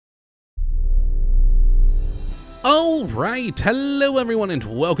Alright, hello everyone and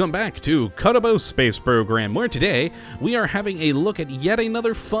welcome back to Kottabos Space Program, where today we are having a look at yet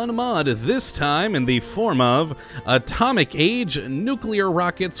another fun mod, this time in the form of Atomic Age nuclear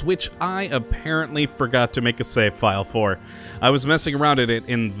rockets, which I apparently forgot to make a save file for. I was messing around at it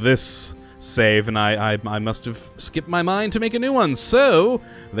in this save, and I must have skipped my mind to make a new one. So,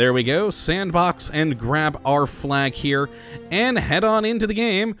 there we go, sandbox and grab our flag here, and head on into the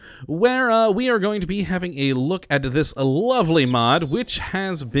game, where we are going to be having a look at this lovely mod, which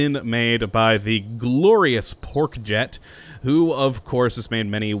has been made by the glorious Porkjet, who, of course, has made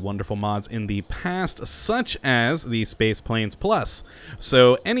many wonderful mods in the past, such as the Space Planes Plus.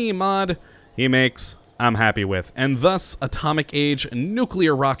 So, any mod he makes, I'm happy with, and thus Atomic Age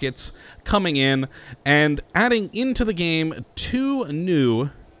nuclear rockets coming in and adding into the game 2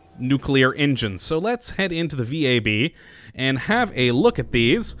 new nuclear engines. So let's head into the VAB and have a look at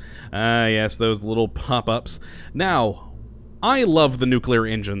these. Yes, those little pop-ups. Now, I love the nuclear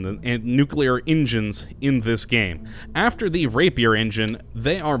engines in this game. After the Rapier engine,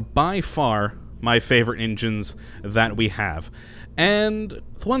 they are by far my favorite engines that we have. And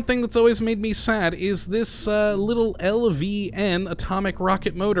one thing that's always made me sad is this little LVN atomic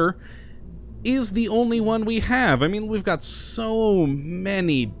rocket motor is the only one we have. I mean, we've got so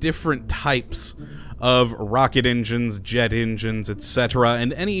many different types of rocket engines, jet engines, etc.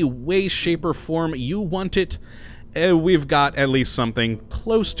 And any way, shape, or form you want it, we've got at least something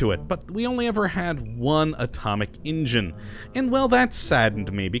close to it, but we only ever had one atomic engine. And well, that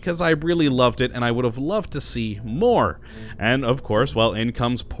saddened me, because I really loved it, and I would have loved to see more. And of course, well, in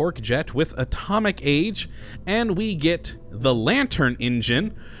comes Porkjet with Atomic Age, and we get the Lantern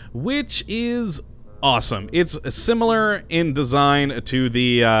engine, which is awesome. It's similar in design to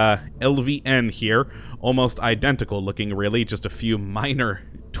the LVN here, almost identical looking, really, just a few minor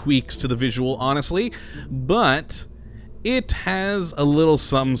tweaks to the visual, honestly, but it has a little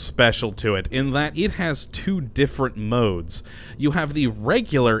something special to it in that it has 2 different modes. You have the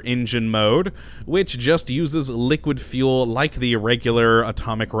regular engine mode, which just uses liquid fuel like the regular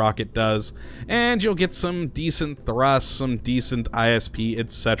atomic rocket does, and you'll get some decent thrust, some decent ISP,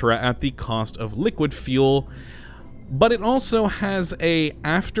 etc. at the cost of liquid fuel. But it also has a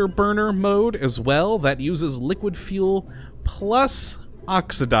afterburner mode as well that uses liquid fuel plus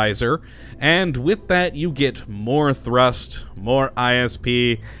oxidizer, and with that you get more thrust, more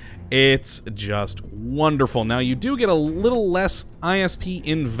ISP. It's just wonderful. Now, you do get a little less ISP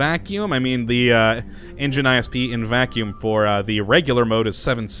in vacuum. I mean, the engine ISP in vacuum for the regular mode is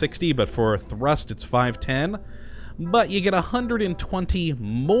 760, but for thrust it's 510. But you get 120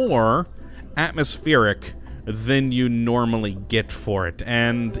 more atmospheric than you normally get for it,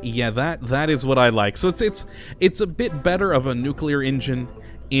 and yeah, that is what I like. So it's a bit better of a nuclear engine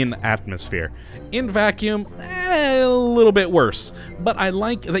in atmosphere. In vacuum, a little bit worse, but I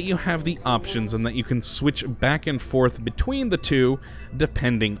like that you have the options and that you can switch back and forth between the two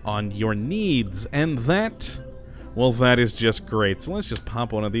depending on your needs, and that, well, that is just great. So let's just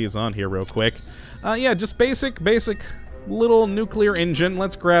pop one of these on here real quick. Yeah, just basic little nuclear engine.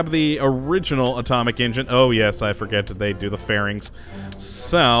 Let's grab the original atomic engine. Oh yes, I forget that they do the fairings.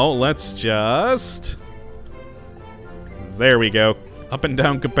 So let's just... there we go. Up and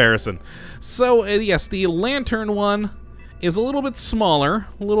down comparison. So yes, the Lantern one is a little bit smaller,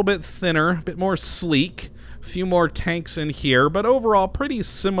 a little bit thinner, a bit more sleek. A few more tanks in here, but overall pretty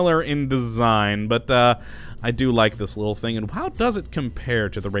similar in design. But I do like this little thing, and how does it compare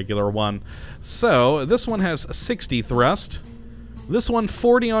to the regular one? So, this one has 60 thrust, this one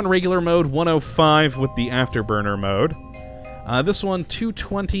 40 on regular mode, 105 with the afterburner mode, this one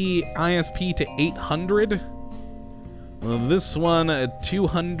 220 ISP to 800, this one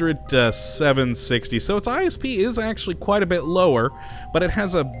 200 to 760, so its ISP is actually quite a bit lower, but it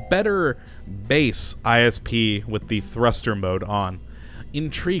has a better base ISP with the thruster mode on.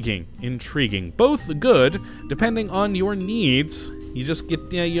 Intriguing. Both good, depending on your needs. You just get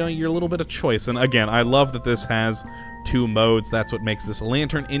your little bit of choice. And again, I love that this has 2 modes. That's what makes this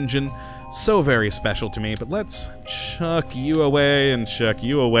Lantern engine so very special to me. But let's chuck you away and chuck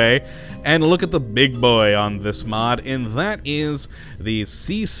you away and look at the big boy on this mod, and that is the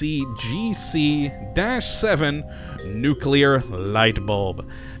CCGC-7 nuclear light bulb.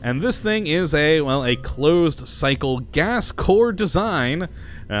 And this thing is a closed cycle gas core design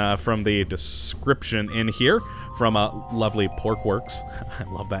from the description in here from lovely Porkworks. I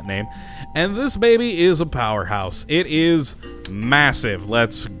love that name. And this baby is a powerhouse. It is massive.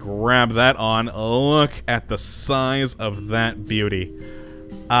 Let's grab that on. Look at the size of that beauty.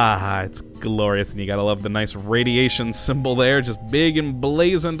 Ah, it's glorious, and you gotta love the nice radiation symbol there, just big and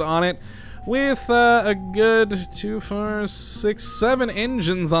blazoned on it. with a good 2, 4, 6, 7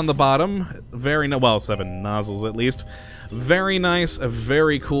 engines on the bottom. Well, 7 nozzles at least. Very nice,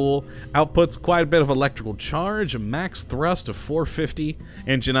 very cool. Outputs quite a bit of electrical charge. Max thrust of 450.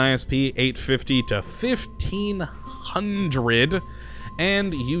 Engine ISP 850 to 1500.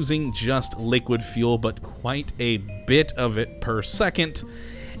 And using just liquid fuel, but quite a bit of it per second.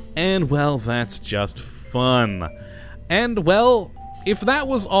 And, well, that's just fun. And, well, if that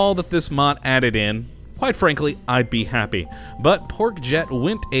was all that this mod added in, quite frankly, I'd be happy. But PorkJet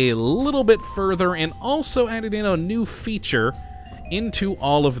went a little bit further and also added in a new feature into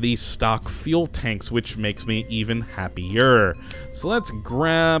all of these stock fuel tanks, which makes me even happier. So let's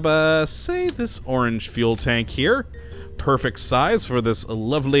grab, say, this orange fuel tank here. Perfect size for this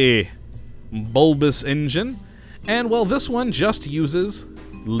lovely bulbous engine. And, well, this one just uses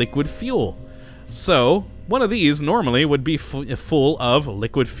liquid fuel. So one of these normally would be full of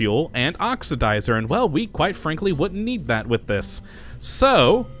liquid fuel and oxidizer, and, well, we quite frankly wouldn't need that with this.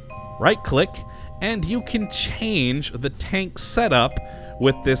 So right-click, and you can change the tank setup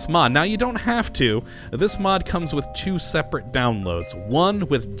with this mod. Now, you don't have to. This mod comes with 2 separate downloads. One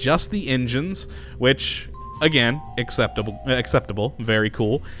with just the engines, which, again, acceptable, very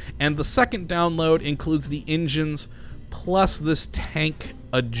cool. And the second download includes the engines plus this tank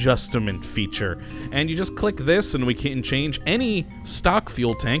adjustment feature. And you just click this and we can change any stock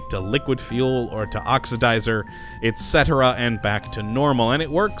fuel tank to liquid fuel or to oxidizer, etc., and back to normal. And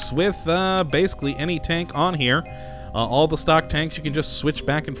it works with basically any tank on here. All the stock tanks, you can just switch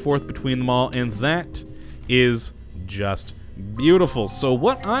back and forth between them all, and that is just beautiful. So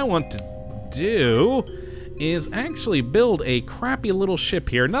what I want to do is actually build a crappy little ship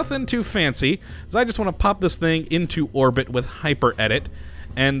here. Nothing too fancy, so I just want to pop this thing into orbit with Hyper Edit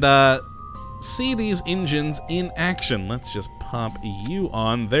and see these engines in action. Let's just pop you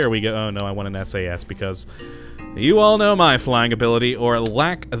on. There we go. Oh no, I want an SAS because you all know my flying ability, or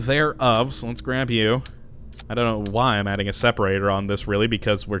lack thereof, so let's grab you. I don't know why I'm adding a separator on this, really,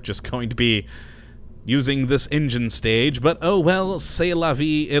 because we're just going to be using this engine stage, but oh well, c'est la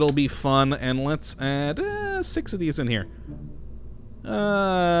vie, it'll be fun. And let's add 6 of these in here.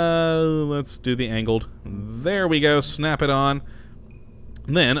 Let's do the angled. There we go, snap it on.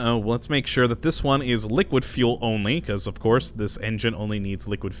 Then, let's make sure that this one is liquid fuel only, because of course this engine only needs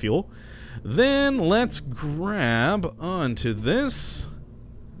liquid fuel. Then let's grab onto this.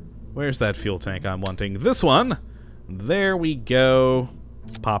 Where's that fuel tank I'm wanting? This one. There we go.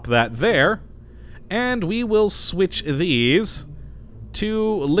 Pop that there. And we will switch these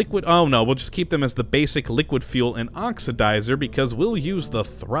to liquid. Oh no, we'll just keep them as the basic liquid fuel and oxidizer, because we'll use the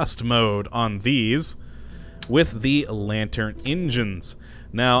thrust mode on these with the lantern engines.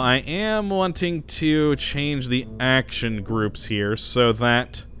 Now, I am wanting to change the action groups here so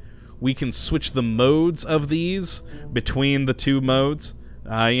that we can switch the modes of these between the 2 modes,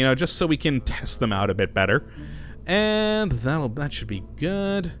 you know, just so we can test them out a bit better. And that should be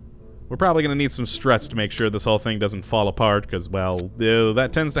good. We're probably going to need some struts to make sure this whole thing doesn't fall apart, because, well, that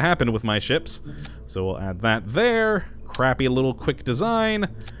tends to happen with my ships. So we'll add that there. Crappy little quick design.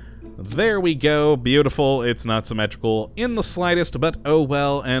 There we go. Beautiful. It's not symmetrical in the slightest, but oh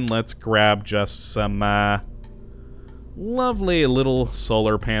well. And let's grab just some lovely little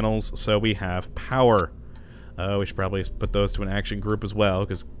solar panels so we have power. We should probably put those to an action group as well,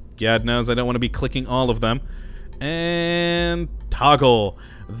 because God knows I don't want to be clicking all of them. And toggle.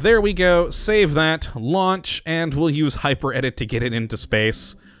 There we go. Save that. Launch, and we'll use Hyper Edit to get it into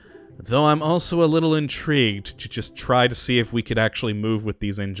space. Though I'm also a little intrigued to just try to see if we could actually move with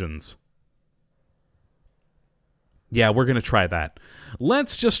these engines. Yeah, we're going to try that.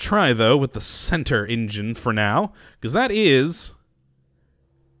 Let's just try, though, with the center engine for now, because that is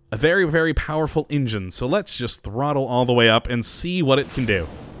a very, very powerful engine. So let's just throttle all the way up and see what it can do.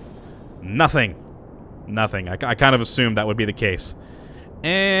 Nothing. Nothing. I kind of assumed that would be the case.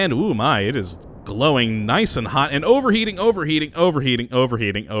 And, ooh my, it is glowing nice and hot and overheating. Okay.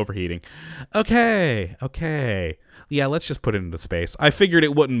 Yeah, let's just put it into space. I figured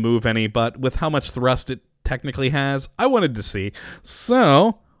it wouldn't move any, but with how much thrust it technically has, I wanted to see.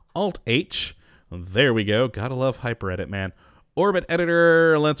 So, Alt-H. There we go. Gotta love Hyper Edit, man. Orbit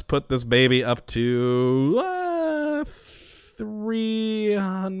Editor. Let's put this baby up to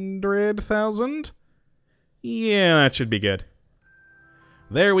 300,000. Yeah, that should be good.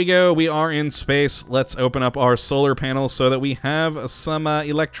 There we go. We are in space. Let's open up our solar panels so that we have some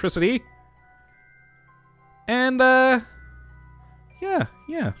electricity. And, yeah.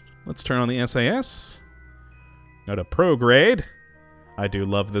 Let's turn on the SAS. Go to Prograde. I do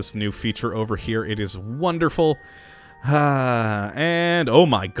love this new feature over here. It is wonderful. And, oh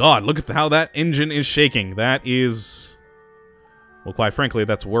my god, look at how that engine is shaking. That is... well, quite frankly,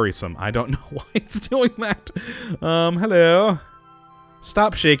 that's worrisome. I don't know why it's doing that. Hello.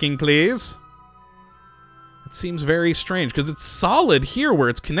 Stop shaking, please. It seems very strange, because it's solid here where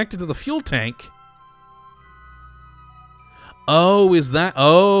it's connected to the fuel tank. Oh, is that...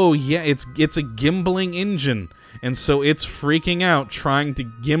 oh, yeah, it's a gimbaling engine. And so it's freaking out, trying to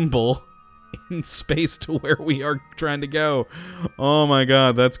gimbal in space to where we are trying to go. Oh my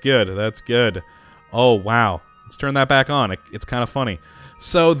god, that's good. That's good. Oh, wow. Let's turn that back on. It's kind of funny.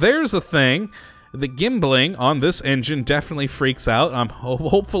 So there's a thing. The gimbaling on this engine definitely freaks out.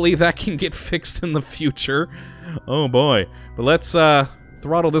 Hopefully that can get fixed in the future. Oh boy. But let's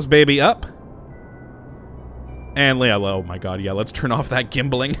throttle this baby up. And, oh my god, yeah, let's turn off that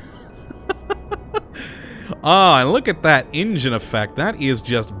gimbaling. Ah, and look at that engine effect. That is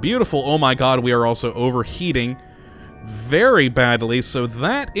just beautiful. Oh my god, we are also overheating very badly. So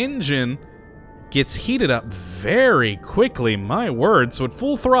that engine gets heated up very quickly. My word. So at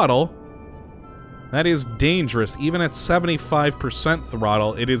full throttle, that is dangerous. Even at 75%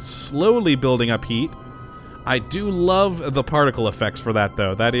 throttle, it is slowly building up heat. I do love the particle effects for that,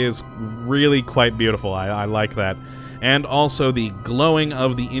 though. That is really quite beautiful. I like that. And also the glowing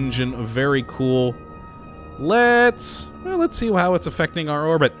of the engine, very cool. Let's see how it's affecting our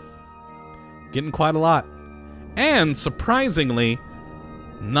orbit. Getting quite a lot. And, surprisingly,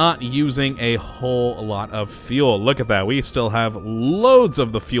 not using a whole lot of fuel. Look at that. We still have loads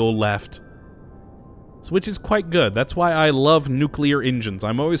of the fuel left. Which is quite good. That's why I love nuclear engines.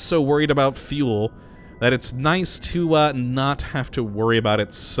 I'm always so worried about fuel that it's nice to not have to worry about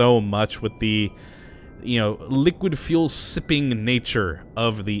it so much with the, you know, liquid fuel sipping nature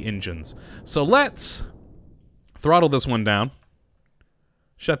of the engines. So let's throttle this one down,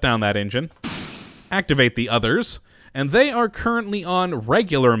 shut down that engine, activate the others, and they are currently on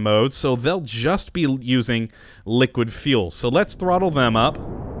regular mode, so they'll just be using liquid fuel. So let's throttle them up.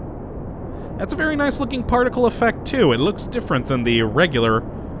 That's a very nice looking particle effect too. It looks different than the regular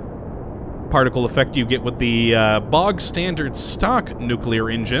particle effect you get with the bog standard stock nuclear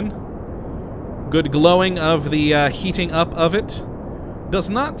engine. Good glowing of the heating up of it. Does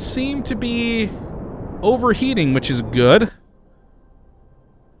not seem to be overheating, which is good.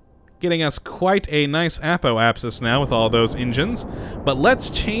 Getting us quite a nice apoapsis now with all those engines. But let's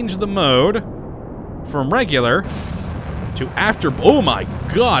change the mode from regular to after... oh my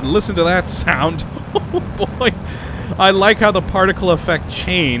god, listen to that sound. Oh boy. I like how the particle effect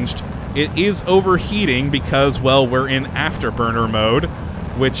changed. It is overheating because, well, we're in afterburner mode,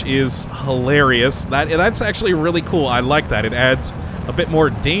 which is hilarious. That's actually really cool. I like that. It adds a bit more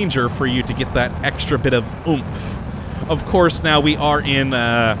danger for you to get that extra bit of oomph. Of course, now we are in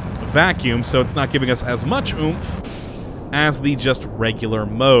vacuum, so it's not giving us as much oomph as the just regular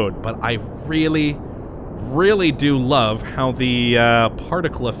mode. But I really, really do love how the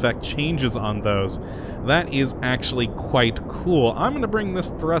particle effect changes on those. That is actually quite cool. I'm going to bring this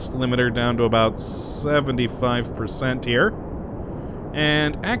thrust limiter down to about 75% here.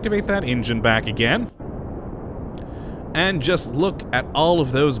 And activate that engine back again. And just look at all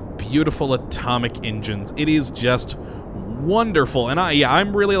of those beautiful atomic engines. It is just wonderful. And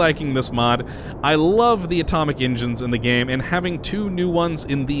I'm really liking this mod. I love the atomic engines in the game, and having two new ones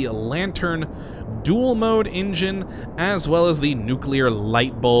in the Lantern dual mode engine as well as the nuclear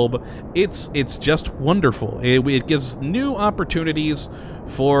light bulb, it's just wonderful. It gives new opportunities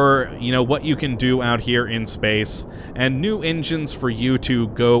for, you know, what you can do out here in space, and new engines for you to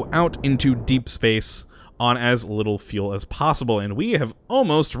go out into deep space on as little fuel as possible. And we have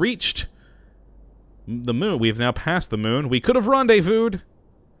almost reached the moon. We've now passed the moon. We could have rendezvoused,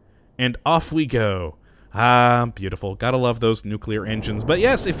 and off we go. Ah, beautiful. Gotta love those nuclear engines. But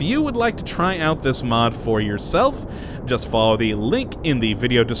yes, if you would like to try out this mod for yourself, just follow the link in the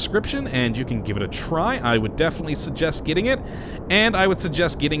video description and you can give it a try. I would definitely suggest getting it, and I would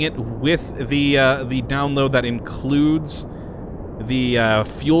suggest getting it with the download that includes the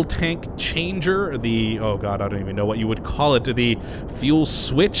fuel tank changer, the, oh god, I don't even know what you would call it, the fuel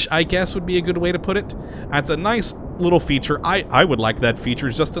switch, I guess would be a good way to put it. That's a nice little feature. I would like that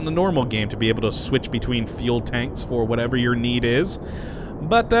feature just in the normal game, to be able to switch between fuel tanks for whatever your need is.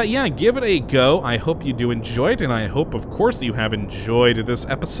 But yeah, give it a go. I hope you do enjoy it, and I hope, of course, you have enjoyed this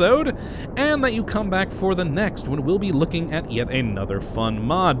episode, and that you come back for the next, when we'll be looking at yet another fun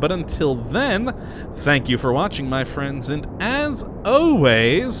mod. But until then, thank you for watching, my friends, and as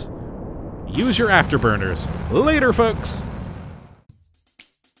always, use your afterburners. Later, folks!